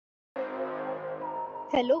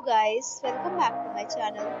Hello guys, welcome back to my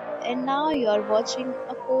channel. And now you are watching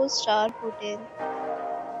a 4-star hotel.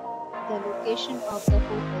 The location of the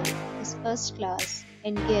hotel is first class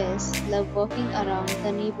and guests love walking around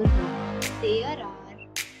the neighborhood. There are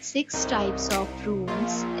 6 types of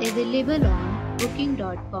rooms available on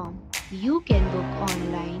booking.com. You can book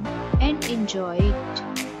online and enjoy it.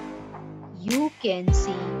 You can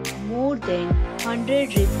see more than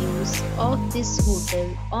 100 reviews of this hotel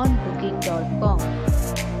on booking.com.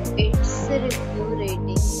 Its review rating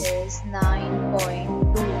is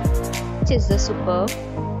 9.2, which is the superb.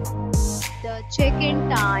 The check-in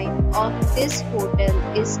time of this hotel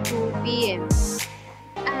is 2 p.m.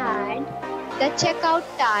 and the checkout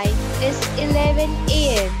time is 11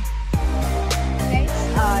 a.m. Pets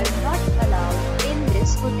are not allowed in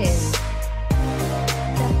this hotel.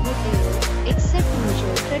 The hotel accepts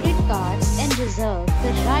major credit cards and reserves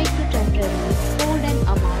the right to temporarily hold an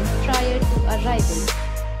amount prior to arrival.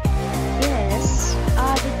 Guests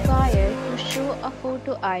are required to show a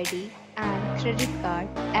photo ID and credit card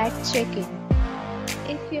at check-in.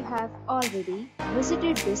 If you have already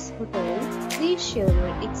visited this hotel, please share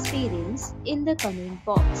your experience in the comment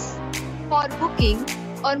box. For booking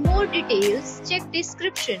or more details, check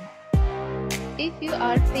description. If you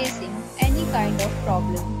are facing any kind of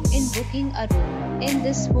problem in booking a room in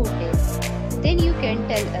this hotel, then you can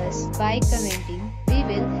tell us by commenting. We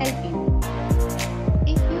will help you.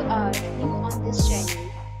 If you are new on this channel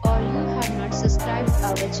or you have not subscribed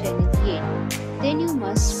our channel yet, then you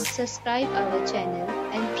must subscribe our channel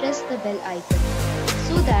and press the bell icon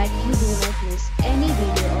so that you do not miss any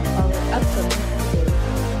video of our upcoming hotel.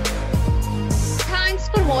 Thanks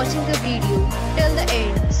for watching the video till the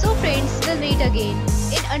end. So friends, we'll meet again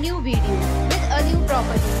in a new video with a new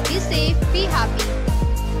property. Be safe, be happy.